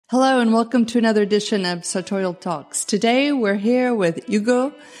Hello and welcome to another edition of Sartorial Talks. Today we're here with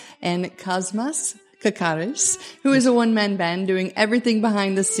Hugo and Cosmas Kakaris, who is a one-man band doing everything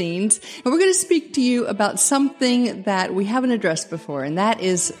behind the scenes. And we're going to speak to you about something that we haven't addressed before, and that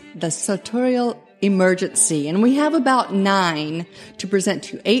is the sartorial emergency. And we have about 9 to present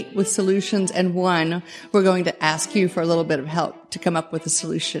to you, 8 with solutions, and 1 we're going to ask you for a little bit of help to come up with a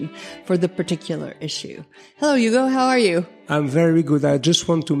solution for the particular issue. Hello, Hugo. How are you? I'm very good. I just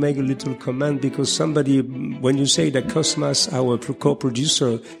want to make a little comment because somebody, when you say that Cosmas, our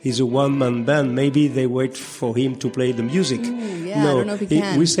co-producer, is a one-man band, maybe they wait for him to play the music. I don't know if he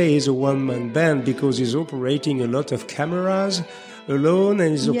can. We say he's a one-man band because he's operating a lot of cameras alone,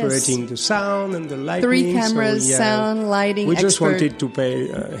 and he's operating the sound and the lighting. 3 cameras, sound, lighting, We just expert. wanted to pay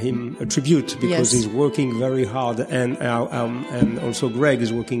him a tribute because he's working very hard, and also Greg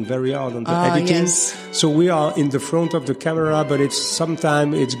is working very hard on the editing. Yes. So we are in the front of the camera, but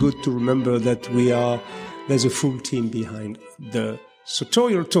sometimes it's good to remember that there's a full team behind the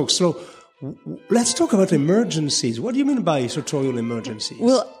sartorial talk. So let's talk about emergencies. What do you mean by sartorial emergencies?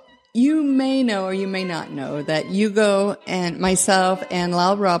 Well, you may know or you may not know that Hugo and myself and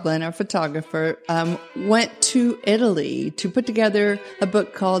Lal Roblin, our photographer, went to Italy to put together a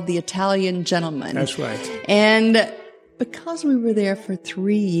book called The Italian Gentleman. That's right. And because we were there for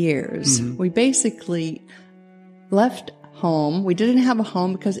 3 years, we basically left home. We didn't have a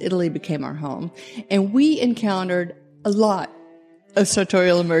home because Italy became our home. And we encountered a lot of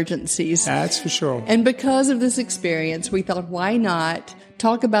sartorial emergencies. That's for sure. And because of this experience, we thought, why not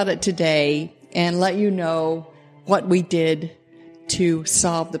talk about it today and let you know what we did to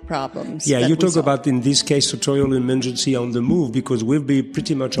solve the problems. Yeah, you talk about, in this case, sartorial emergency on the move, because we'll be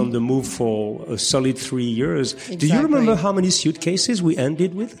pretty much on the move for a solid 3 years. Exactly. Do you remember how many suitcases we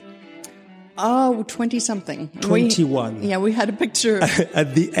ended with? Oh, 20-something. 21. We had a picture.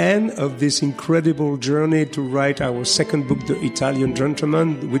 At the end of this incredible journey to write our second book, The Italian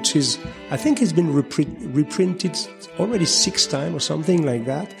Gentleman, which is, I think it's been reprinted already 6 times or something like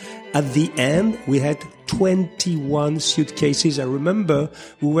that. At the end, we had 21 suitcases. I remember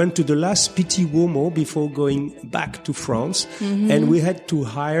we went to the last Petit Uomo before going back to France, and we had to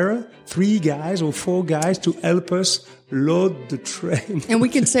hire 3 guys or 4 guys to help us load the train. And we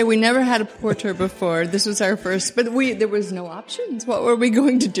can say we never had a porter before. This was our first, but there was no options. What were we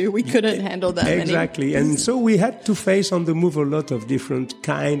going to do? We couldn't handle that many. Exactly. And so we had to face on the move a lot of different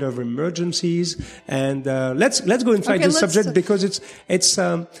kind of emergencies. And let's go inside the subject because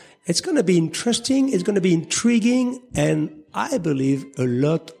it's going to be interesting. It's going to be intriguing, and I believe a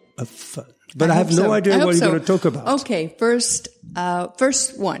lot of fun. But I have no idea what you're going to talk about. Okay, first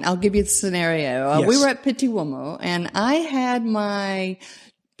one, I'll give you the scenario. Yes. We were at Petit Uomo, and I had my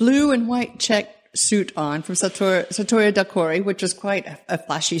blue and white check suit on from Sartoria d'Acqua, which is quite a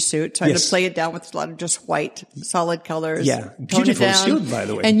flashy suit. So I had to play it down with a lot of just white, solid colors. Yeah, beautiful suit, by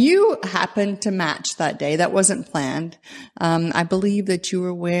the way. And you happened to match that day. That wasn't planned. I believe that you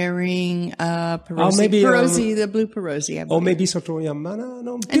were wearing Perosi, the blue Perosi. Or maybe Sartoria Mana?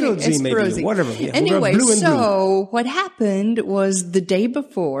 No, Perosi maybe. Perosi. Whatever. Yeah, anyway, blue and blue. What happened was the day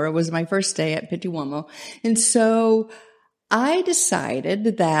before, it was my first day at Petit Uomo. And so I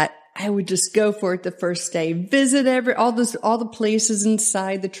decided that I would just go for it the first day, visit all the places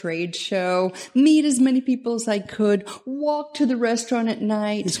inside the trade show, meet as many people as I could, walk to the restaurant at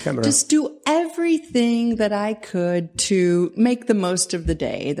night, just do everything that I could to make the most of the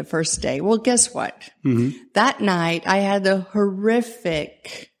day, the first day. Well, guess what? That night I had a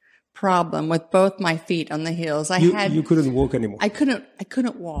horrific problem with both my feet on the heels. You couldn't walk anymore. I couldn't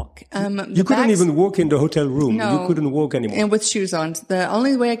walk. You couldn't even walk in the hotel room. No, you couldn't walk anymore. And with shoes on. The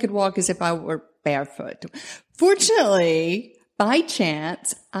only way I could walk is if I were barefoot. Fortunately, by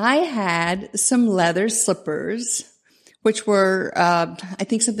chance, I had some leather slippers, which were, I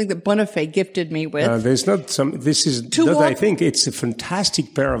think, something that Bonafé gifted me with. I think it's a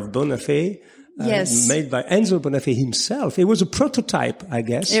fantastic pair of Bonafé. Made by Enzo Bonafé himself. It was a prototype, I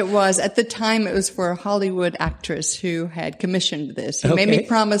guess. It was. At the time, it was for a Hollywood actress who had commissioned this. He made me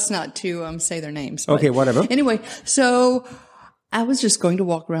promise not to say their names. Okay, whatever. Anyway, so I was just going to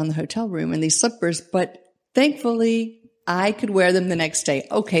walk around the hotel room in these slippers, but thankfully I could wear them the next day.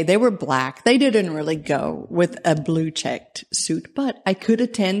 Okay, they were black. They didn't really go with a blue checked suit, but I could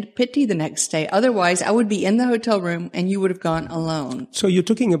attend Pitti the next day. Otherwise, I would be in the hotel room and you would have gone alone. So you're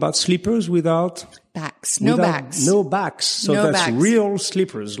talking about slippers without backs? No backs. No backs. So that's real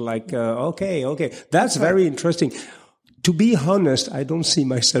slippers. Like, okay. That's very interesting. To be honest, I don't see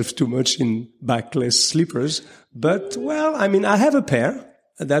myself too much in backless slippers, but I have a pair.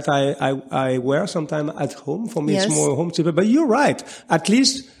 that I wear sometimes at home. For me, Yes. it's more home slipper. But you're right. At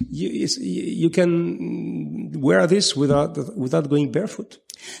least you can wear this without going barefoot.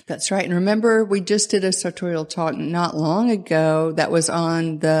 That's right. And remember, we just did a sartorial talk not long ago that was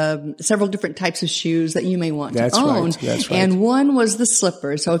on the several different types of shoes that you may want That's to own. right. That's right. And one was the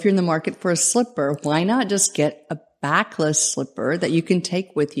slipper. So if you're in the market for a slipper, why not just get a backless slipper that you can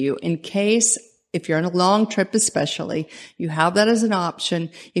take with you in case, if you're on a long trip especially, you have that as an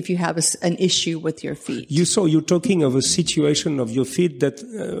option if you have an issue with your feet. You're talking of a situation of your feet that,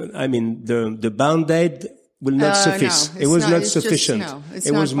 the Band-Aid will not suffice. No, it was it's not just- sufficient. it's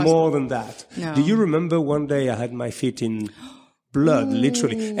it not was possible. more than that. No. Do you remember one day I had my feet in blood,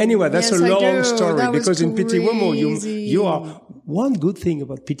 literally? Anyway, that's yes, a I long do. story That was because in Petit Uomo, crazy. you are. One good thing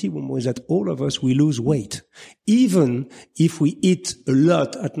about Petit Uomo is that all of us, we lose weight. Even if we eat a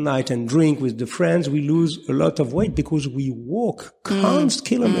lot at night and drink with the friends, we lose a lot of weight because we walk kilometers and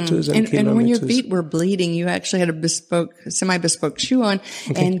kilometers. And when your feet were bleeding, you actually had a semi-bespoke shoe on.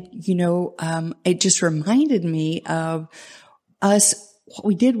 Okay. And, it just reminded me of us. What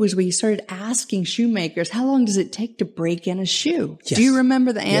we did was we started asking shoemakers, how long does it take to break in a shoe? Yes. Do you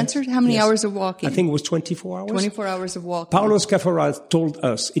remember the answer? How many Yes. hours of walking? I think it was 24 hours. 24 hours of walking. Paolo Scafora told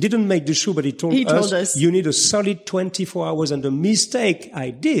us, he didn't make the shoe, but he told us, you need a solid 24 hours. And the mistake I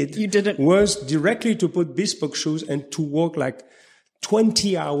did was directly to put bespoke shoes and to walk like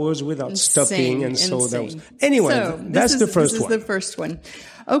 20 hours without stopping. And so that was, anyway, that's the first one. This is the first one.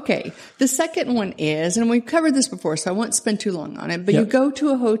 Okay. The second one is, and we've covered this before, so I won't spend too long on it, but you go to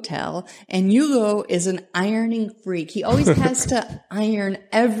a hotel and Hugo is an ironing freak. He always has to iron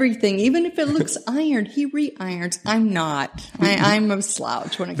everything. Even if it looks ironed, he re-irons. I'm not. I'm a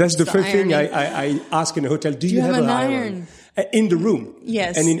slouch when it comes to That's the first thing ironing. I ask in a hotel. Do you have an an iron? In the room.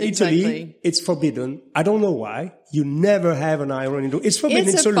 Yes, and in exactly. Italy, it's forbidden. I don't know why. You never have an iron in the room. It's forbidden.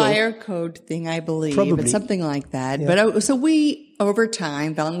 It's a law. fire code thing, I believe. Probably. It's something like that. Yeah. But so we, over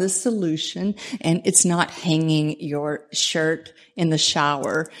time, found this solution, and it's not hanging your shirt in the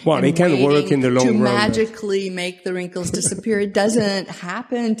shower. Well, it can work in the long run. To magically make the wrinkles disappear. It doesn't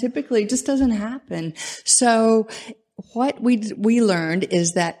happen. Typically, it just doesn't happen. So what we learned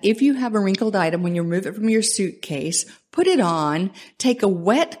is that if you have a wrinkled item, when you remove it from your suitcase, put it on, take a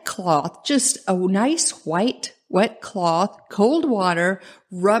wet cloth, just a nice white wet cloth, cold water,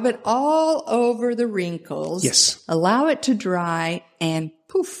 rub it all over the wrinkles. Yes. Allow it to dry, and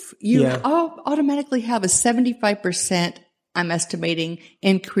poof, you automatically have a 75%, I'm estimating,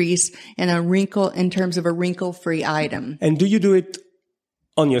 increase in in terms of a wrinkle-free item. And do you do it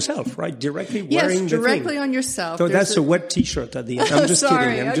on yourself, right? Directly wearing the thing? Yes, directly on yourself. So that's a wet t-shirt at the end. I'm just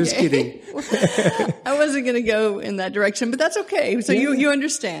kidding. I'm just kidding. I wasn't going to go in that direction, but that's okay. So you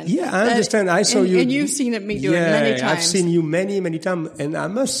understand. Yeah, I understand. I saw you. And you've seen me do it many times. I've seen you many, many times. And I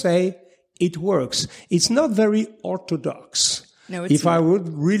must say, it works. It's not very orthodox. No, it's If I would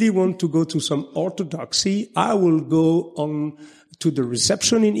really want to go to some orthodoxy, I will go on to the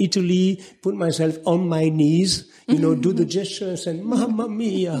reception in Italy, put myself on my knees, do the gestures and Mamma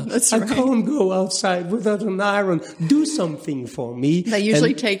Mia, That's I right. can't go outside without an iron. Do something for me. They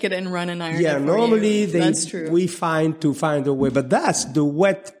usually take it and run an iron. Yeah, for normally you. That's true. we find a way. But the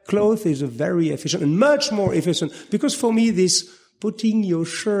wet cloth is a very efficient and much more efficient, because for me, this putting your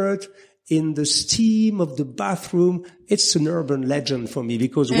shirt in the steam of the bathroom, it's an urban legend for me,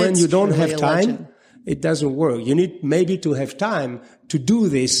 because when you don't have time, it doesn't work. You need maybe to have time to do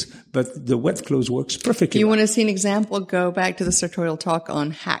this, but the wet clothes works perfectly. You want to see an example? Go back to the sartorial talk on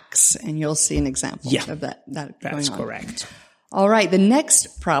hacks, and you'll see an example of that going on. That's correct. All right. The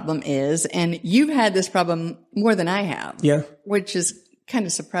next problem is, and you've had this problem more than I have. Yeah. Which is kind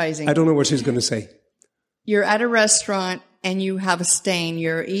of surprising. I don't know what she's going to say. You're at a restaurant and you have a stain.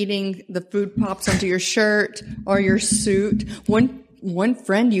 You're eating, the food pops onto your shirt or your suit. One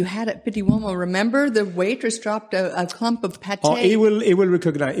friend you had at Petit Uomo, remember the waitress dropped a clump of pâté? Oh, he will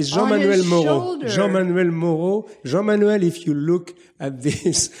recognize. It's Jean-Manuel Moreau. Shoulder. Jean-Manuel Moreau. Jean-Manuel, if you look at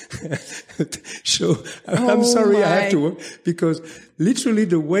this show, I'm sorry I have to work, because literally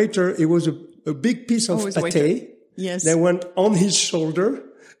the waiter, it was a big piece of pâté. Yes. That went on his shoulder.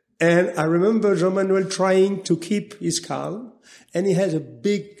 And I remember Jean-Manuel trying to keep his calm, and he has a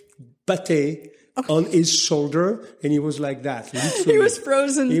big pâté on his shoulder, and he was like that. Literally. He was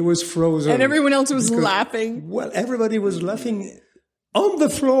frozen. He was frozen. And everyone else was laughing. Well, everybody was laughing on the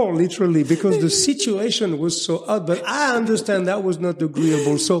floor, literally, because the situation was so odd. But I understand that was not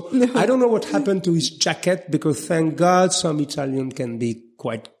agreeable. So I don't know what happened to his jacket, because thank God some Italian can be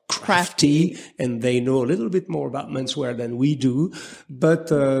quite crafty, and they know a little bit more about menswear than we do. But,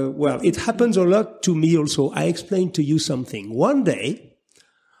 it happens a lot to me also. I explained to you something. One day,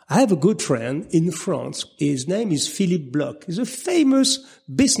 I have a good friend in France. His name is Philippe Bloch. He's a famous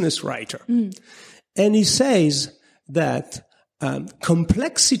business writer. And he says that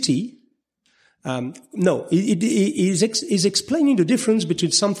complexity, he's explaining the difference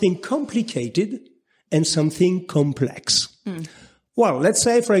between something complicated and something complex. Well, let's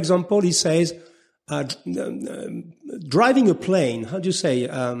say, for example, he says, driving a plane, how do you say,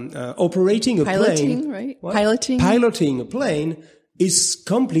 operating a plane. Right? What? Piloting a plane is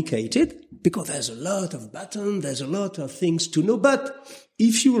complicated because there's a lot of buttons, there's a lot of things to know. But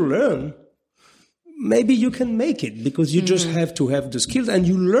if you learn, maybe you can make it because you just have to have the skills and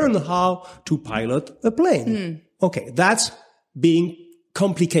you learn how to pilot a plane. Okay, that's being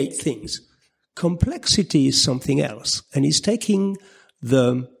complicate things. Complexity is something else. And he's taking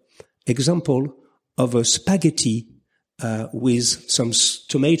the example of a spaghetti with some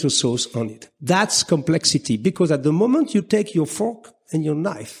tomato sauce on it. That's complexity because at the moment you take your fork and your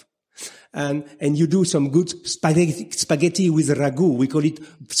knife and you do some good spaghetti with ragu. We call it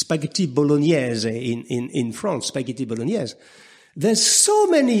spaghetti bolognese in France, spaghetti bolognese. There's so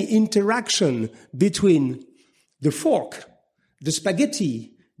many interaction between the fork, the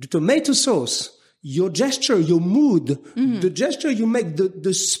spaghetti, the tomato sauce, your gesture, your mood, the gesture you make,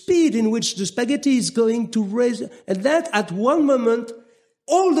 the speed in which the spaghetti is going to raise, and that at one moment,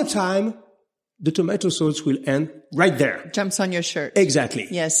 all the time, the tomato sauce will end right there. Jumps on your shirt. Exactly.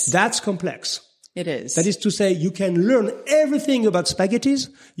 Yes. That's complex. It is. That is to say, you can learn everything about spaghettis,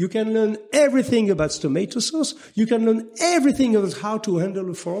 you can learn everything about tomato sauce, you can learn everything about how to handle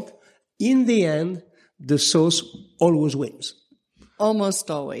a fork. In the end, the sauce always wins. Almost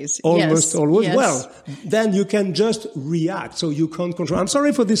always. Almost always. Yes. Well, then you can just react. So you can't control. I'm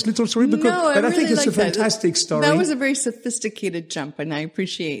sorry for this little story, but I think it's a fantastic story. That was a very sophisticated jump, and I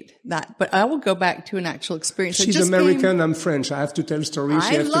appreciate that. But I will go back to an actual experience. She's American. I'm French. I have to tell stories.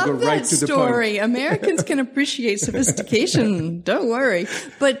 She has to go right to the point. I love that story. Americans can appreciate sophistication. Don't worry.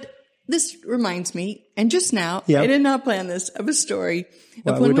 But this reminds me, and just now, I did not plan this, of a story.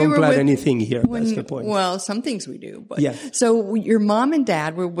 Well, we don't plan anything here. That's the point. Well, some things we do. But so your mom and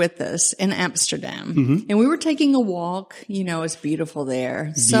dad were with us in Amsterdam, and we were taking a walk. You know, it's beautiful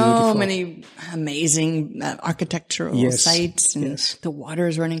there. So many amazing architectural sites, and the water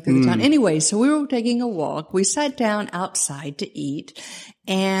is running through the town. Anyway, so we were taking a walk. We sat down outside to eat,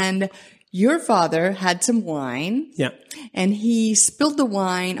 and your father had some wine. Yeah. And he spilled the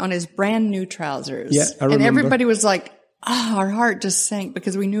wine on his brand new trousers. Yeah, I remember. And everybody was like, our heart just sank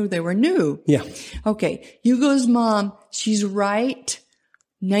because we knew they were new. Yeah. Okay. Hugo's mom, she's right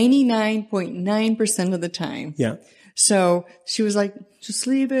 99.9% of the time. Yeah. So she was like, just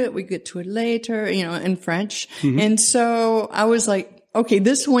leave it. We get to it later, you know, in French. And so I was like, okay,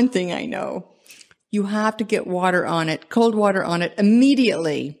 this one thing I know. You have to get water on it, cold water on it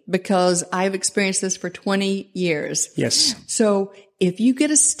immediately because I've experienced this for 20 years. Yes. So if you get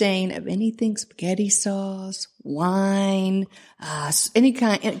a stain of anything, spaghetti sauce, wine, any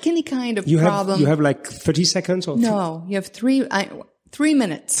kind of problem. You have like 30 seconds or no, you have 3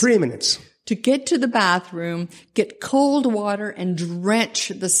 minutes. 3 minutes. To get to the bathroom, get cold water and drench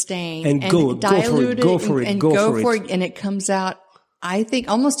the stain and dilute it. Go for it. And it comes out. I think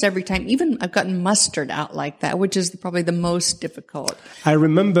almost every time, even I've gotten mustard out like that, which is probably the most difficult. I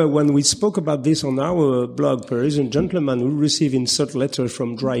remember when we spoke about this on our blog, Parisian Gentleman, we receive insert letters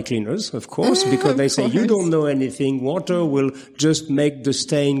from dry cleaners, of course, because they say, you don't know anything. Water will just make the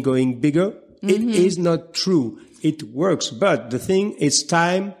stain going bigger. It is not true. It works, but the thing is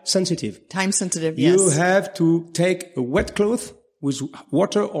time sensitive. Time sensitive, yes. You have to take a wet cloth with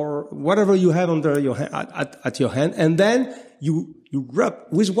water or whatever you have under your hand, at your hand, and then you rub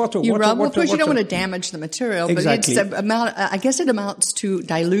with water. Of course, you don't want to damage the material, exactly. But I guess it amounts to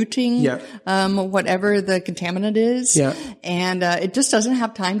diluting, whatever the contaminant is. Yeah. And, it just doesn't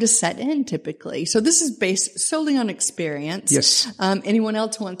have time to set in typically. So this is based solely on experience. Yes. Anyone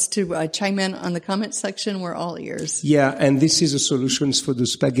else wants to, chime in on the comment section? We're all ears. Yeah. And this is a solution for the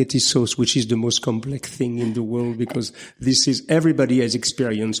spaghetti sauce, which is the most complex thing in the world because everybody has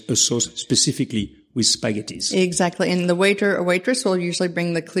experienced a sauce specifically with spaghettis. Exactly. And the waiter or waitress will usually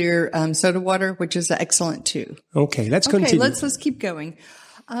bring the clear soda water, which is excellent too. Okay, let's continue. Let's keep going.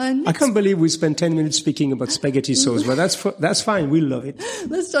 I can't believe we spent 10 minutes speaking about spaghetti sauce, but that's fine. We love it.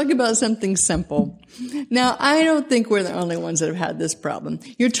 Let's talk about something simple. Now, I don't think we're the only ones that have had this problem.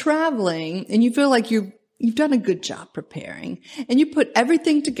 You're traveling and you feel like you've done a good job preparing and you put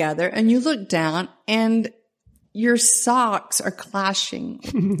everything together and you look down and your socks are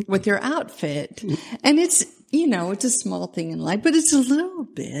clashing with your outfit. And it's a small thing in life, but it's a little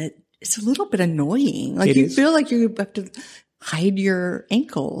bit annoying. Like you feel like you have to hide your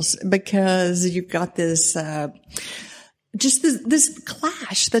ankles because you've got this, just this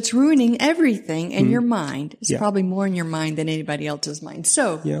clash that's ruining everything in your mind. It's probably more in your mind than anybody else's mind.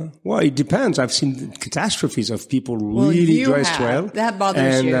 So. Yeah. Well, it depends. I've seen catastrophes of people really dressed well. That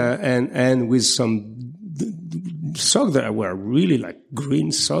bothers you. And with some socks that were really like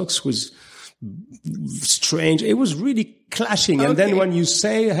green socks with strange. It was really clashing. Okay. And then when you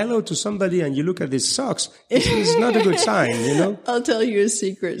say hello to somebody and you look at his socks, it's not a good sign, you know? I'll tell you a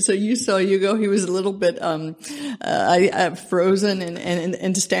secret. So you saw Hugo. He was a little bit, frozen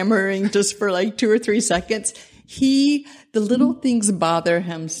and stammering just for like 2 or 3 seconds. The little things bother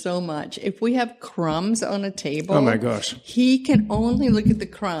him so much. If we have crumbs on a table. Oh my gosh. He can only look at the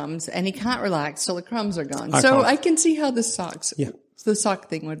crumbs and he can't relax till the crumbs are gone. I can see how the sock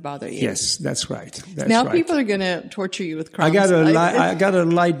thing would bother you. Yes, that's right. People are going to torture you with crumbs. I got a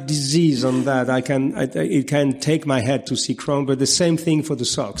light disease on that. It can take my head to see crumbs, but the same thing for the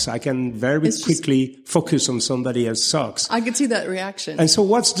socks. I can very quickly focus on somebody else's socks. I could see that reaction. And so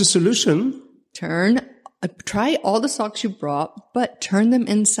what's the solution? Try all the socks you brought, but turn them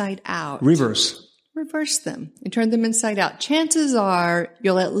inside out. Reverse them and turn them inside out. Chances are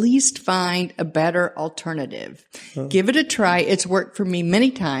you'll at least find a better alternative. Give it a try. It's worked for me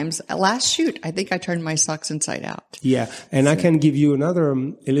many times. Last shoot, I think I turned my socks inside out. Yeah. And I can give you another,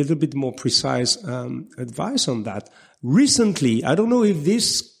 a little bit more precise, advice on that. Recently, I don't know if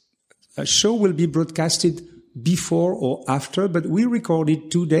this show will be broadcasted before or after, but we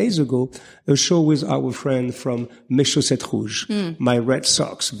recorded 2 days ago a show with our friend from Mes Chaussettes Rouges, My Red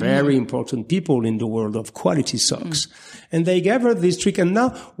Socks, very important people in the world of quality socks. And they gave her this trick. And now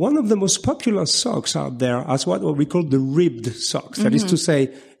one of the most popular socks out there is what we call the ribbed socks. That is to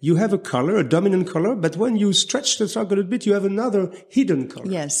say, you have a color, a dominant color, but when you stretch the sock a little bit, you have another hidden color.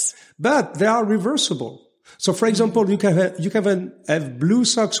 Yes. But they are reversible. So, for example, you can have blue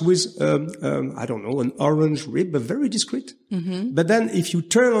socks with, I don't know, an orange rib, but very discreet. But then if you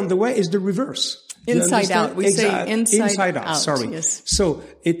turn on the way, it's the reverse. Inside out. We say inside out. Sorry. Yes. So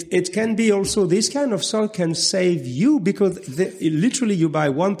it can be also, this kind of sock can save you because literally you buy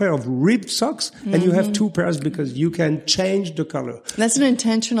one pair of ribbed socks and you have 2 pairs because you can change the color. That's an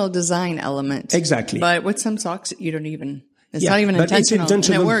intentional design element. Exactly. But with some socks, you don't even, it's not even intentional. It's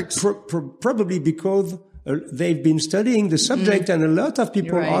intentional. And it works. Probably because they've been studying the subject and a lot of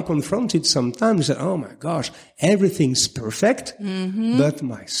people are confronted sometimes that, oh my gosh, everything's perfect, but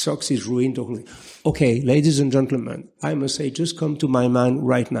my socks is ruined. Okay, ladies and gentlemen, I must say, just come to my mind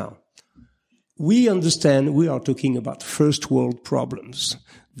right now. We understand we are talking about first world problems.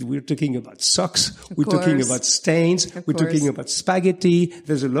 We're talking about socks. We're talking about stains. We're talking about spaghetti.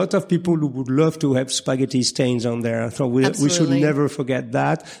 There's a lot of people who would love to have spaghetti stains on there. So we should never forget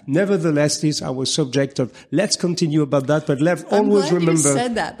that. Nevertheless, this is our subject of, let's continue about that, but let's always remember. I'm glad you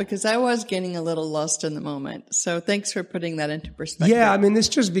said that because I was getting a little lost in the moment. So thanks for putting that into perspective. Yeah, I mean, it's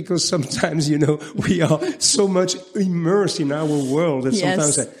just because sometimes, we are so much immersed in our world that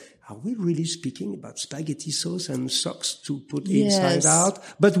sometimes are we really speaking about spaghetti sauce and socks to put inside out?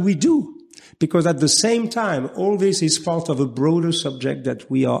 But we do. Because at the same time, all this is part of a broader subject that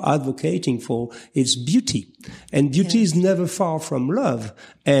we are advocating for. It's beauty. And beauty is never far from love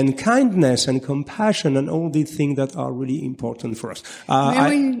and kindness and compassion and all these things that are really important for us.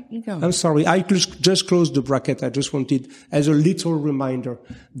 I'm sorry. I just closed the bracket. I just wanted, as a little reminder,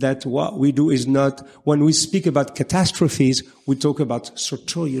 that what we do is not, when we speak about catastrophes, we talk about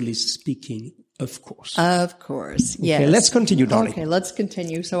sartorially speaking. Of course. Yes. Okay, let's continue, darling. Okay, let's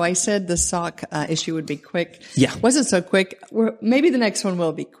continue. So I said the sock issue would be quick. Yeah. Wasn't so quick. Maybe the next one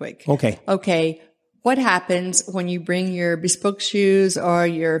will be quick. Okay. What happens when you bring your bespoke shoes or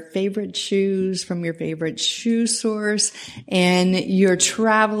your favorite shoes from your favorite shoe source and you're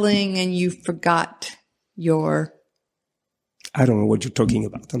traveling and you forgot your... I don't know what you're talking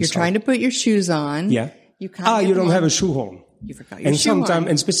about. You're trying to put your shoes on. Yeah. You can't you don't have a shoehorn. You forgot your shoehorn.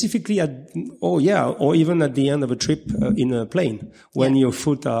 And specifically or even at the end of a trip in a plane, when your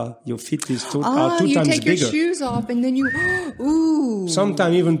feet are 2 times bigger. You take your shoes off and then ooh.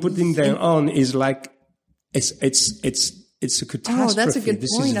 Sometimes even putting them on is like, it's a catastrophe. Oh, that's a good point.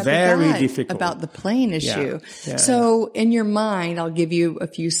 This is very difficult. About the plane issue. Yeah. So in your mind, I'll give you a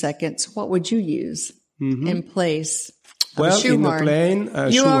few seconds. What would you use in place? Well, in the plane,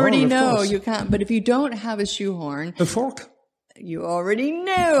 you shoehorn, already know course. You can't. But if you don't have a shoehorn, a fork. You already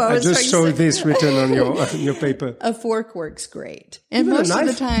know. I just saw this written on your paper. A fork works great, and even most of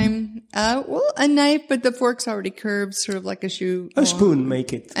the time, a knife, but the fork's already curved, sort of like a shoe. A spoon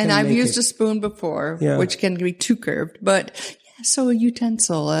make it. And I've used a spoon before, which can be too curved, but. So a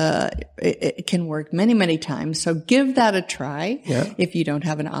utensil, it can work many, many times. So give that a try. Yeah. If you don't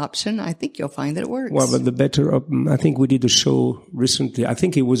have an option, I think you'll find that it works. Well, but the better, I think we did a show recently. I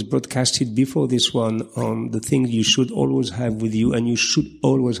think it was broadcasted before this one on the things you should always have with you, and you should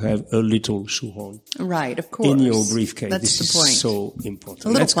always have a little shoehorn. Right, of course. In your briefcase. That's this the point. Is so important. A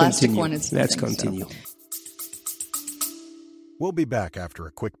little Let's plastic continue. one is Let's nothing, continue. so. We'll be back after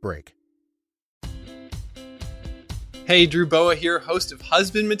a quick break. Hey, Drew Boa here, host of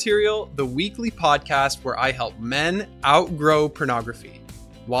Husband Material, the weekly podcast where I help men outgrow pornography.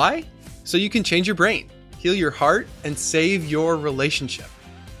 Why? So you can change your brain, heal your heart, and save your relationship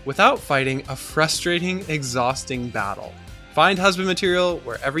without fighting a frustrating, exhausting battle. Find Husband Material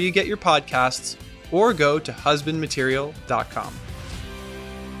wherever you get your podcasts or go to husbandmaterial.com.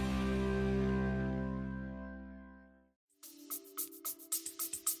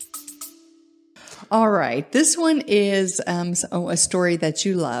 All right. This one is a story that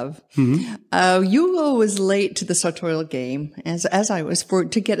you love. Mm-hmm. You was late to the sartorial game, as I was,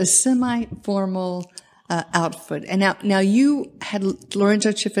 to get a semi-formal outfit. And now you had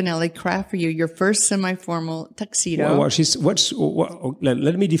Lorenzo Cifanelli craft for you your first semi-formal tuxedo.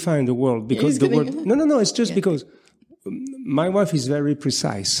 Let me define the word, because the word. No. It's just because my wife is very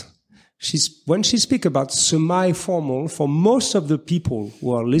precise. When she speaks about semi-formal, for most of the people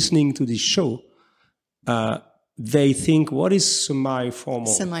who are listening to this show, they think, what is semi-formal?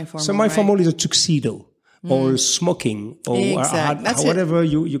 Semi-formal right? is a tuxedo or smoking or exactly. whatever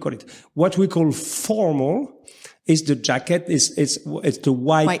you call it. What we call formal is the jacket, it's the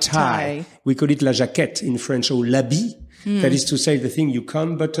white tie. We call it la jaquette in French, or l'habit. That is to say, the thing you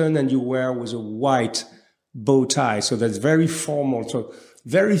can't button and you wear with a white bow tie. So that's very formal. So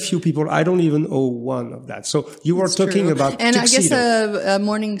very few people, I don't even own one of that. So you were talking about and tuxedo. I guess a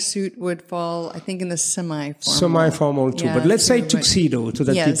morning suit would fall, I think, in the semi-formal. Semi-formal too. Yeah, but let's say tuxedo so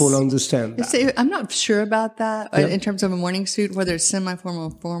that people understand that. I'm not sure about that in terms of a morning suit, whether it's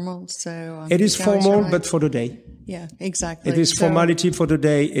semi-formal or formal. So it is formal, but for the day. Yeah, exactly. It is formality for the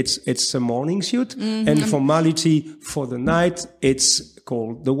day. It's a morning suit, and formality for the night. It's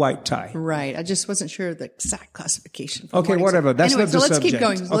called the white tie. Right. I just wasn't sure of the exact classification. Okay, whatever. That's not the let's subject. Keep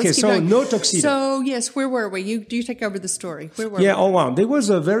going. Okay, so no tuxedo. So yes, where were we? You take over the story. Where were we? Yeah. Oh wow, there was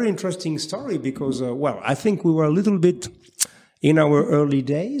a very interesting story because I think we were a little bit in our early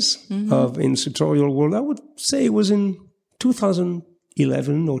days of in sartorial world. I would say it was in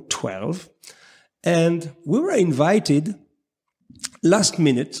 2011 or 12. And we were invited last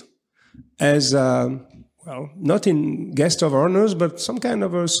minute as, not in guest of honors, but some kind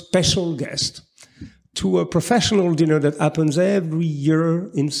of a special guest to a professional dinner that happens every year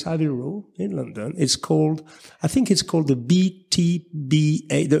in Savile Row in London. I think it's called the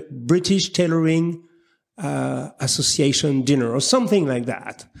BTBA, the British Tailoring Association dinner or something like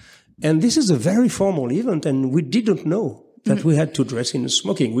that. And this is a very formal event, and we didn't know that we had to dress in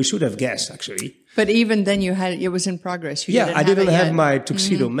smoking. We should have guessed, actually. But even then it was in progress. I didn't have my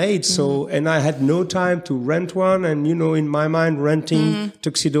tuxedo made, and I had no time to rent one. And, in my mind, renting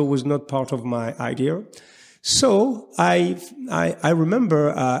tuxedo was not part of my idea. So I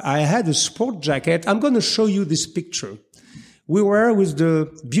remember, I had a sport jacket. I'm going to show you this picture. We were with the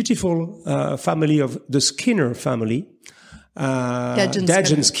beautiful family of the Skinner family,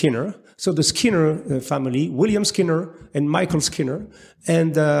 Dadge and Skinner. So the Skinner family, William Skinner and Michael Skinner,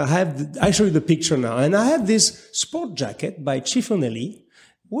 and I show you the picture now. And I have this sport jacket by Cifanelli. It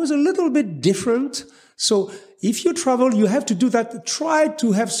was a little bit different. So if you travel, you have to do that. Try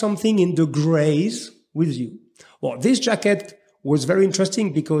to have something in the grays with you. Well, this jacket was very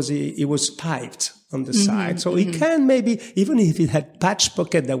interesting because it was piped on the side. So it can maybe, even if it had patch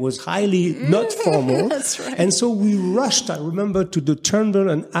pocket that was highly not formal. That's right. And so we rushed, I remember, to the Turnbull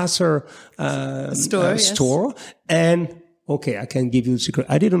and Asser store. And okay, I can give you the secret.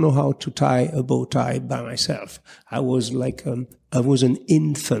 I didn't know how to tie a bow tie by myself. I was like, I was an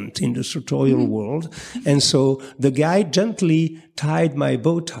infant in the sartorial world. And so the guy gently tied my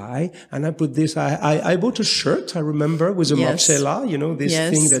bow tie, and I put this, I bought a shirt, I remember, with a Marcella, this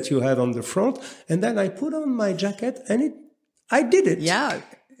thing that you have on the front. And then I put on my jacket, and I did it. Yeah.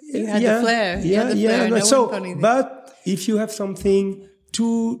 You had the flair. But if you have something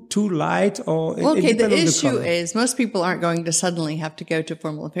too light or the issue is most people aren't going to suddenly have to go to a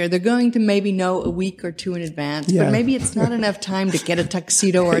formal affair. They're going to maybe know a week or two in advance, but maybe it's not enough time to get a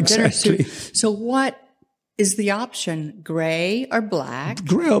tuxedo or a dinner suit. So what is the option gray or black?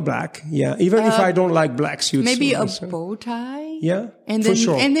 Gray or black, yeah. Even if I don't like black suits. Maybe a bow tie? Yeah, and for then,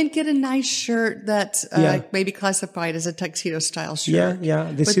 sure. And then get a nice shirt that's maybe classified as a tuxedo style shirt.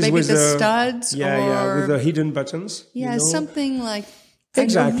 Yeah. This with is maybe with the studs with the hidden buttons. Yeah, something like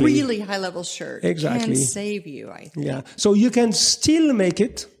exactly. a really high level shirt exactly. can save you, I think. Yeah, so you can still make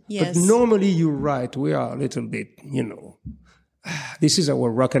it, yes. but normally you're right. We are a little bit, this is our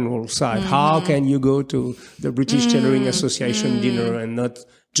rock and roll side. How can you go to the British Tailoring Association dinner and not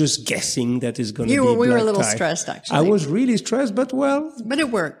just guessing that it's going to be black tie? We were a little stressed, actually. I was really stressed, but But it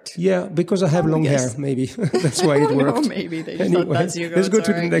worked. Yeah, because I have long hair, maybe. That's why it worked. No, maybe. They just thought that's you. Let's go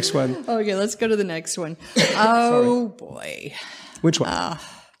to the next one. Okay, let's go to the next one. Oh, boy. Which one?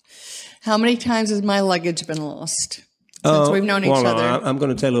 How many times has my luggage been lost? Since we've known each other. I'm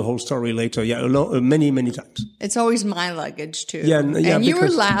going to tell a whole story later. Yeah, many, many times. It's always my luggage, too. Yeah, and you were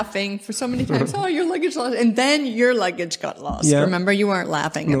laughing for so many times. Oh, your luggage lost. And then your luggage got lost. Yeah. Remember, you weren't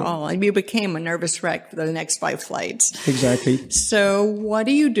laughing at all. You became a nervous wreck for the next 5 flights. Exactly. So what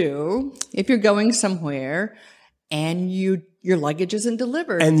do you do if you're going somewhere and your luggage isn't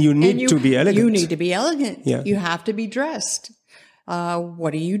delivered? And you need to be elegant. You need to be elegant. Yeah. You have to be dressed.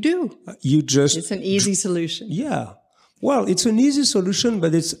 What do? It's an easy solution. Yeah. Well, it's an easy solution,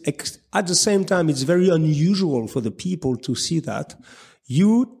 but it's at the same time, it's very unusual for the people to see that.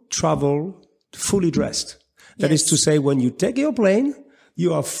 You travel fully dressed. That is to say, when you take your plane,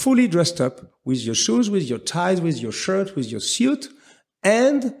 you are fully dressed up with your shoes, with your ties, with your shirt, with your suit.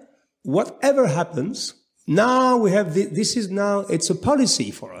 And whatever happens, now we have it's a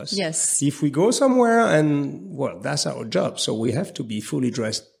policy for us. Yes. If we go somewhere that's our job. So we have to be fully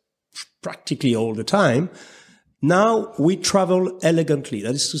dressed practically all the time. Now we travel elegantly.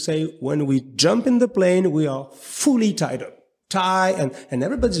 That is to say, when we jump in the plane, we are fully tied up. And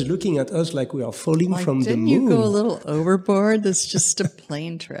everybody's looking at us like we are falling from the moon. Didn't you go a little overboard? That's just a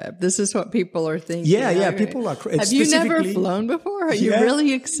plane trip. This is what people are thinking. Yeah, people are. Have you never flown before? Are you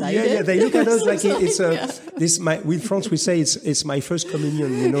really excited? Yeah, they look at us like with France we say it's my first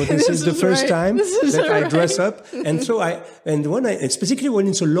communion. This is the first time that I dress up, and so it's particularly when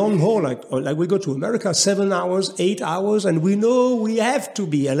it's a long haul, like we go to America, 7 hours, 8 hours, and we know we have to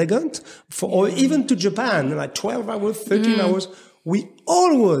be elegant or even to Japan, like 12 hours, 13 hours. We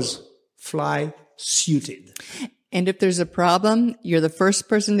always fly suited. And if there's a problem, you're the first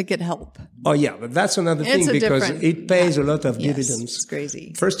person to get help. Oh, yeah, but that's another thing because it pays a lot of dividends. It's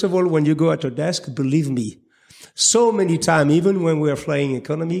crazy. First of all, when you go at a desk, believe me, so many times, even when we are flying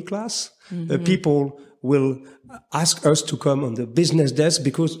economy class, people will ask us to come on the business desk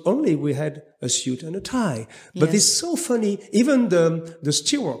because only we had a suit and a tie. But it's so funny. Even the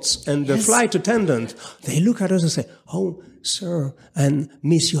stewards and the flight attendant, they look at us and say, "Oh, sir and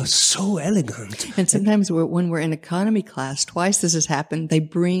miss, you are so elegant." And sometimes when we're in economy class, twice this has happened, they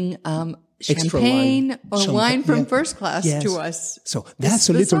bring champagne or wine from first class to us. So that's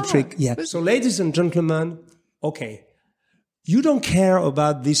a little trick. Yeah. So ladies and gentlemen, okay. You don't care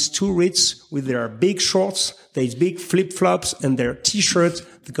about these tourists with their big shorts, their big flip-flops, and their T-shirts.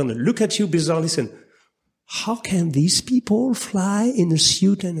 They're going to look at you bizarrely and say, how can these people fly in a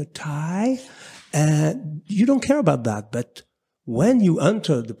suit and a tie? You don't care about that. But when you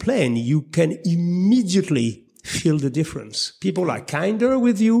enter the plane, you can immediately feel the difference. People are kinder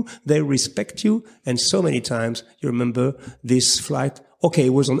with you. They respect you. And so many times, you remember this flight. Okay,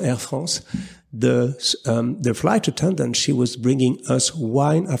 it was on Air France. The flight attendant, she was bringing us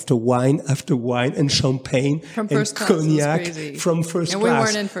wine after wine after wine and champagne from and cognac from first class. And we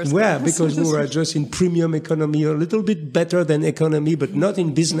weren't in first class. Yeah, because we were just in premium economy, a little bit better than economy, but not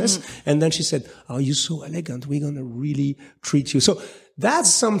in business. And then she said, "Oh, you're so elegant. We're going to really treat you." So that's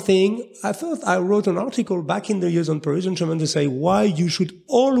something I thought I wrote an article back in the years on Parisian German to say why you should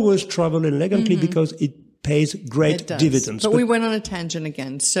always travel elegantly because it pays great dividends. But we went on a tangent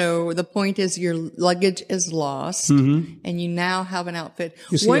again. So the point is your luggage is lost and you now have an outfit.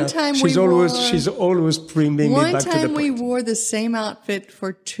 She's always bringing me back to the point. One time we wore the same outfit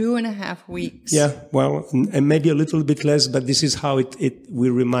for 2.5 weeks. Yeah, well, and maybe a little bit less, but this is how we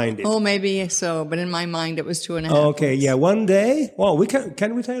remind it. Oh, maybe so. But in my mind, it was 2.5 Okay, weeks. Yeah, one day. Well,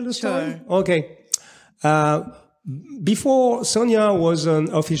 can we tell the story? Sure. Okay. Before Sonia was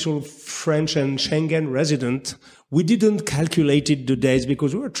an official French and Schengen resident, we didn't calculate the days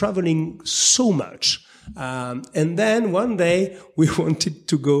because we were traveling so much. And then one day we wanted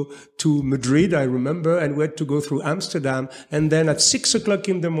to go to Madrid, I remember, and we had to go through Amsterdam. And then at 6 o'clock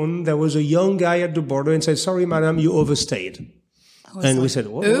in the morning, there was a young guy at the border and said, "Sorry, madam, you overstayed." And we said,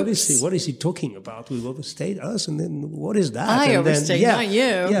 what is he talking about? We overstayed us, and then what is that? I and overstayed, then, not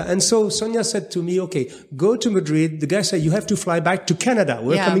you. Yeah, and so Sonia said to me, okay, go to Madrid. The guy said, you have to fly back to Canada.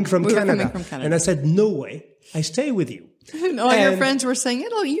 We're coming from Canada. And I said, no way. I stay with you. And all your friends were saying,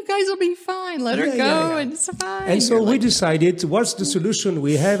 you guys will be fine. Let her go, and it's fine. And so we decided, what's the solution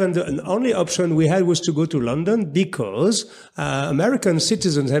we have? And the only option we had was to go to London because American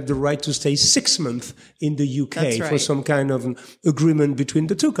citizens have the right to stay 6 months in the UK for some kind of an agreement between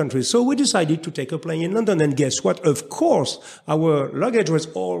the two countries. So we decided to take a plane in London. And guess what? Of course, our luggage was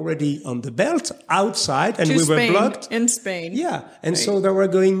already on the belt outside, and we were blocked. In Spain. Yeah. And so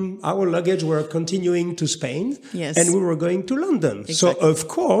our luggage were continuing to Spain. Yes. And we were going to London. Exactly. So, of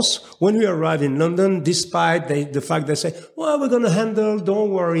course, when we arrived in London, despite the fact they say, well, we're going to handle, don't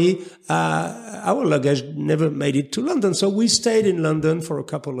worry, our luggage never made it to London. So we stayed in London for a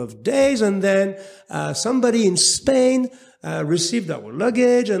couple of days, and then somebody in Spain received our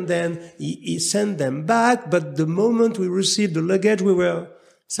luggage, and then he sent them back. But the moment we received the luggage, we were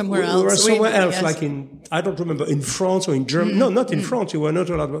somewhere else. We were somewhere else, like I don't remember, in France or in Germany. No, not in France. You were not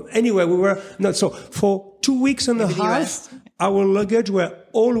allowed. Anyway, we were not. So for 2 weeks and a half, our luggage were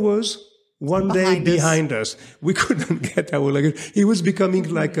always one day behind us. We couldn't get our luggage. It was becoming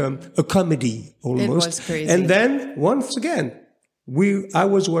like a comedy almost. It was crazy. And then once again, I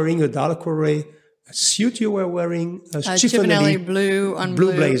was wearing a Dalacqua suit, you were wearing a Cifanelli blue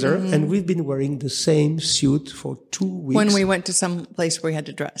blazer, and we've been wearing the same suit for 2 weeks. When we went to some place where we had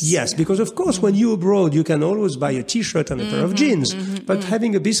to dress. Yes, because of course when you're abroad, you can always buy a t-shirt and a pair of jeans, but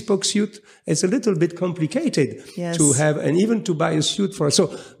having a bespoke suit is a little bit complicated to have, and even to buy a suit for.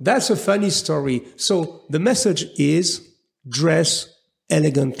 So that's a funny story. So the message is dress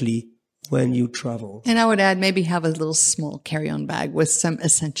elegantly when you travel. And I would add, maybe have a little small carry-on bag with some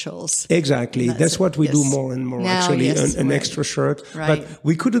essentials. Exactly. That's what we do more and more, actually, an extra shirt. Right. But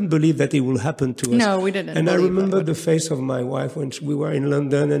we couldn't believe that it will happen to us. No, we didn't. And I remember the face of my wife when we were in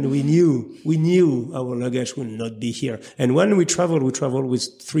London, and we knew our luggage would not be here. And when we traveled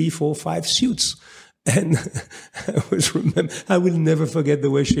with 3, 4, 5 suits. And I will never forget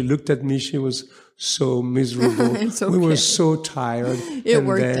the way she looked at me. She was so miserable. We were so tired. It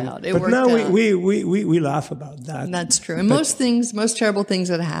worked out. But now we laugh about that. That's true. And most terrible things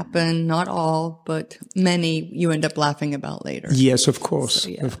that happen, not all, but many, you end up laughing about later. Yes, of course.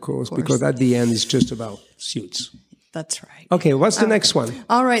 So, of course. Because at the end, it's just about suits. That's right. Okay, what's the next one?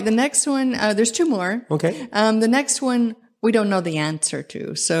 All right, the next one, there's 2 more. Okay. The next one, we don't know the answer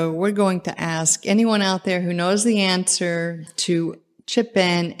to. So we're going to ask anyone out there who knows the answer to chip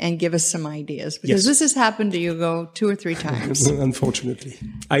in and give us some ideas. Because this has happened to you 2 or 3 times. Unfortunately.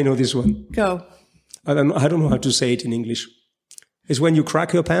 I know this one. Go. I don't know how to say it in English. It's when you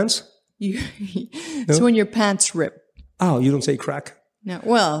crack your pants? It's when your pants rip. Oh, you don't say crack? No.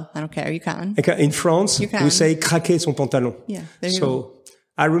 Well, I don't care. You can. In France, we say craquer son pantalon. Yeah.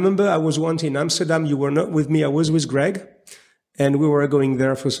 I remember I was once in Amsterdam. You were not with me. I was with Greg. And we were going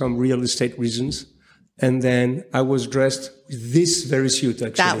there for some real estate reasons. And then I was dressed with this very suit,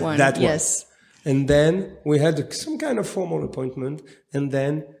 actually. That one. Yes. And then we had some kind of formal appointment. And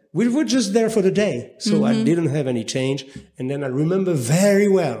then we were just there for the day. So I didn't have any change. And then I remember very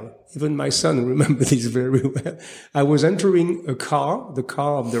well, even my son remembered this very well. I was entering the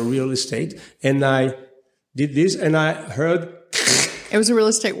car of the real estate. And I did this and I heard... It was a real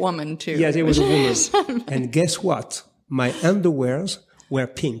estate woman, too. Yes, it was a woman. And guess what? My underwears were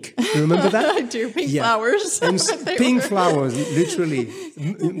pink. You remember that? I do. Pink flowers. And pink flowers, literally.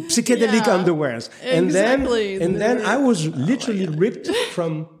 Psychedelic underwears. Exactly. And then I was literally ripped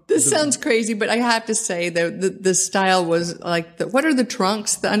from... This sounds crazy, but I have to say the style was like what are the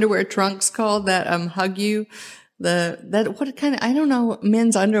trunks, the underwear trunks called that hug you? What kind of, I don't know,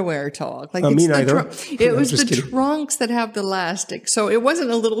 men's underwear talk. Like me neither. It was the trunks that have the elastic. So it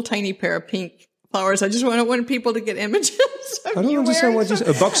wasn't a little tiny pair of pink flowers. I just want people to get images of I don't understand what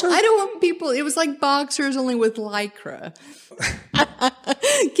a boxer? I don't want people, it was like boxers only with Lycra.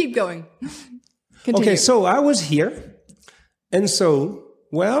 Keep going. Continue. Okay, so I was here. And so,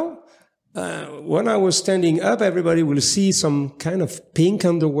 when I was standing up, everybody will see some kind of pink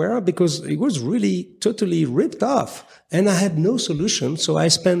underwear because it was really totally ripped off. And I had no solution. So I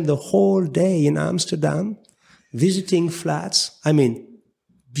spent the whole day in Amsterdam visiting flats. I mean,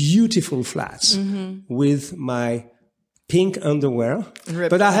 beautiful flats with my pink underwear.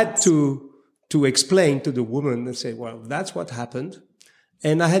 But I had to explain to the woman and say, well, that's what happened.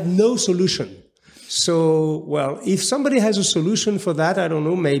 And I had no solution. So, well, if somebody has a solution for that, I don't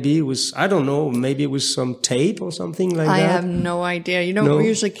know, maybe it was some tape or something like that. I have no idea. You know, we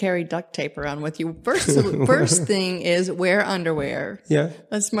usually carry duct tape around with you. First thing is wear underwear. Yeah.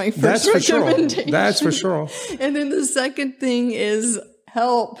 That's my first recommendation. That's for sure. And then the second thing is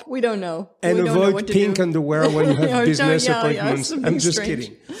help. We don't know. And we avoid pink underwear when you have business appointments. I'm just strange.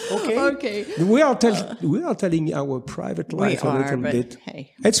 kidding. Okay. We are telling our private life a little bit.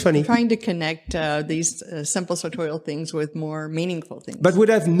 Hey, it's funny. Trying to connect these simple sartorial things with more meaningful things. But we'd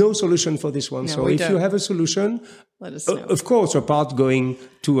have no solution for this one. No, so if you have a solution, let us know. Of course, apart going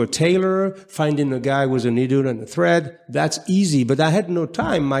to a tailor, finding a guy with a needle and a thread, that's easy. But I had no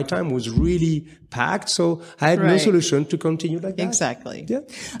time. My time was really packed, so I had no solution to continue like that. Exactly. Yeah.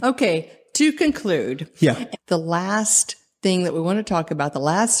 Okay, to conclude, the last thing that we want to talk about, the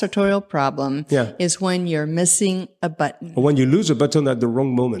last sartorial problem, is when you're missing a button. Or when you lose a button at the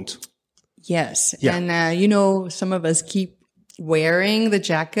wrong moment. Yes. Yeah. And, some of us keep wearing the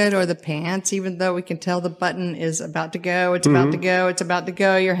jacket or the pants, even though we can tell the button is about to go, it's about to go, it's about to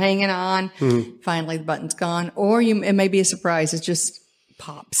go, you're hanging on. Finally, the button's gone. Or it may be a surprise. It just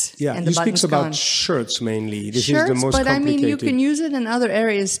pops. Yeah, and the you speak about gone. shirts mainly. This shirts, is the most complicated. You can use it in other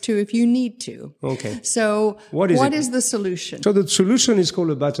areas too if you need to. Okay. So what is the solution? So the solution is called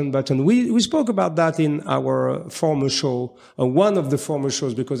a button. We spoke about that in our former show, one of the former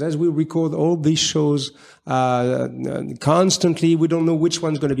shows, because as we record all these shows constantly, we don't know which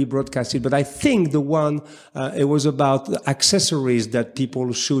one's going to be broadcasted. But I think the one, it was about accessories that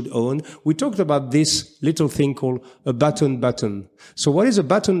people should own. We talked about this little thing called a button. So what is a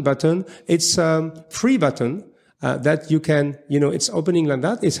button? It's a free button that you can, it's opening like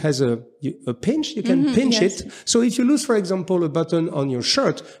that. It has a pinch. You can pinch it. So if you lose, for example, a button on your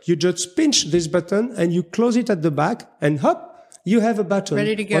shirt, you just pinch this button and you close it at the back and hop, you have a button.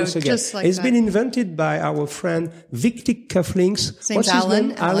 Ready to go, once again. just like It's that. been invented by our friend Victic Cufflinks. What's his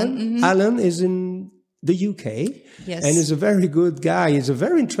name? Alan. Alan is in the UK. Yes. And he's a very good guy. He's a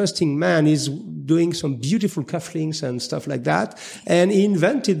very interesting man. He's doing some beautiful cufflinks and stuff like that. And he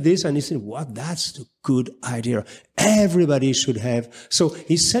invented this and he said, that's a good idea. Everybody should have. So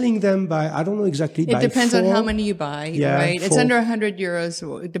he's selling them by, I don't know exactly, it depends on how many you buy, right? It's under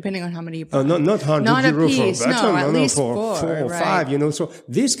 €100, depending on how many you buy. Not 100 not euro a piece, for a button. at least four or right. five, So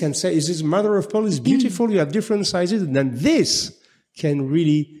this can say, is this mother of pearl? It's beautiful. You have different sizes. And then this can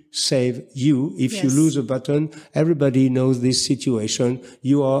really save you if you lose a button. Everybody knows this situation.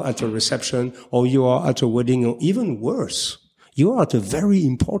 You are at a reception or you are at a wedding, or even worse, you are at a very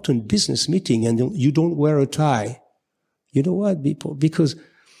important business meeting and you don't wear a tie. You know what, people? Because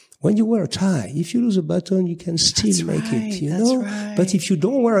when you wear a tie, if you lose a button, you can still make it, you know? Right. But if you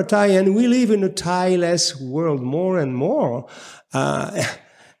don't wear a tie, and we live in a tie-less world more and more,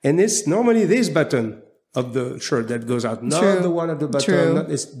 and it's normally this button of the shirt that goes out, not the one at the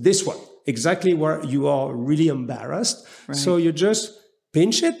bottom, it's this one, exactly where you are really embarrassed. Right. So you just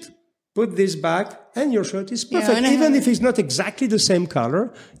pinch it, put this back, and your shirt is perfect. Even if it's not exactly the same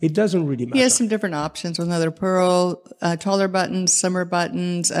color, it doesn't really matter. He has some different options with another pearl, taller buttons, summer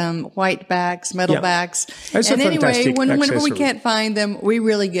buttons, white backs, metal backs. That's and a anyway, whenever accessory. we can't find them, we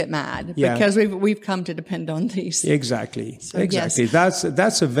really get mad because we've come to depend on these. Exactly. So, exactly. Yes.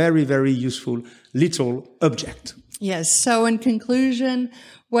 That's a very, very useful little object. Yes. So in conclusion,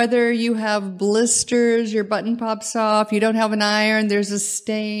 whether you have blisters, your button pops off, you don't have an iron, there's a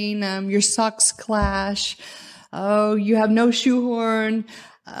stain, your socks clash, you have no shoehorn,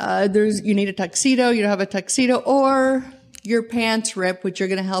 you need a tuxedo, you don't have a tuxedo, or your pants rip, which you're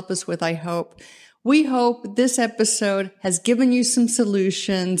going to help us with, I hope. We hope this episode has given you some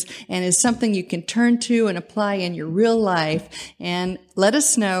solutions and is something you can turn to and apply in your real life. And let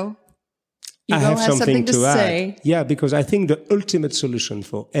us know. I have something to say. add. Yeah, because I think the ultimate solution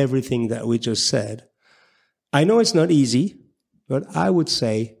for everything that we just said, I know it's not easy, but I would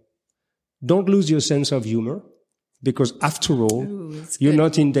say don't lose your sense of humor, because after all, you're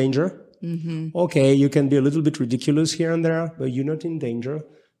not in danger. Mm-hmm. Okay, you can be a little bit ridiculous here and there, but you're not in danger.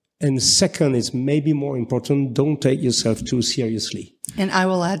 And second, it's maybe more important, don't take yourself too seriously. And I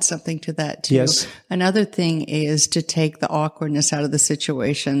will add something to that too. Yes. Another thing is to take the awkwardness out of the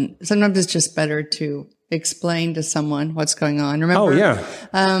situation. Sometimes it's just better to explain to someone what's going on. Remember? Oh, yeah.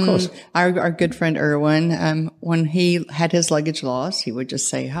 Of course. Our good friend Erwin, when he had his luggage lost, he would just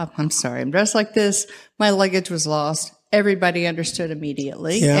say, I'm sorry, I'm dressed like this. My luggage was lost. everybody understood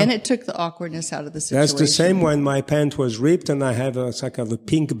immediately, Yeah. and it took the awkwardness out of the situation. That's the same when my pant was ripped and I have a kind of a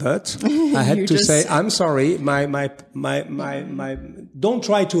pink butt. I had to say, I'm sorry, don't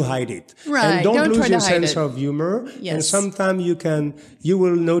try to hide it. Right. And don't Don't lose try to your hide sense it. of humor. Yes. And sometimes you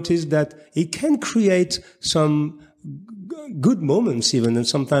will notice that it can create some good moments even, and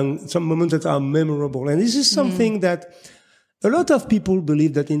sometimes some moments that are memorable. And this is something that a lot of people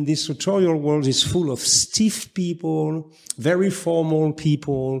believe that in this tutorial world is full of stiff people, very formal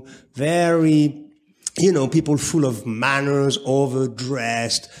people, very, people full of manners,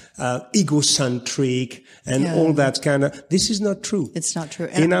 overdressed, egocentric, and all that kind of. This is not true. It's not true.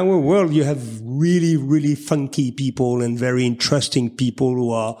 In our world, you have really, really funky people and very interesting people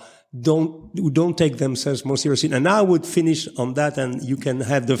who don't take themselves more seriously. And I would finish on that, and you can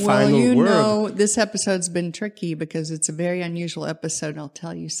have the final word. Well, this episode's been tricky because it's a very unusual episode. I'll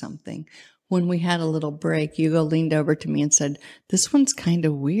tell you something. When we had a little break, Hugo leaned over to me and said, "This one's kind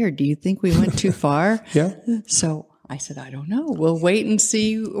of weird. Do you think we went too far?" Yeah. So I said, "I don't know. We'll wait and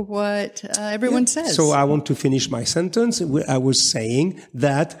see what everyone says." So I want to finish my sentence. I was saying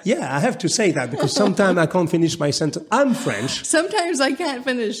that, I have to say that because sometimes I can't finish my sentence. I'm French. Sometimes I can't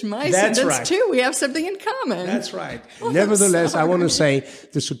finish my That's sentence right. too. We have something in common. That's right. Oh, Nevertheless, I'm I want to sorry. say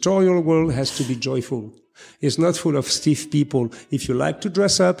the tutorial world has to be joyful. It's not full of stiff people. If you like to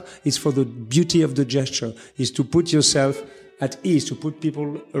dress up, it's for the beauty of the gesture. It's to put yourself at ease, to put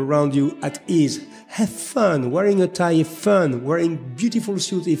people around you at ease. Have fun. Wearing a tie is fun. Wearing beautiful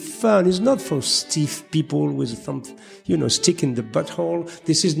suits is fun. It's not for stiff people with some, stick in the butthole.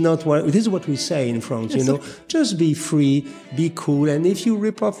 This is what we say in France, Just be free, be cool. And if you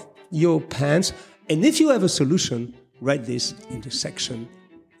rip off your pants, and if you have a solution, write this in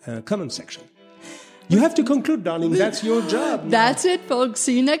the comment section. You have to conclude, darling. That's your job. That's it, folks.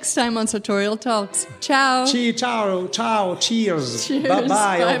 See you next time on Sartorial Talks. Ciao. Ciao, ciao, cheers. Cheers.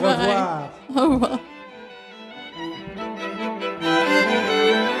 Bye-bye, au Bye-bye. revoir. Au revoir.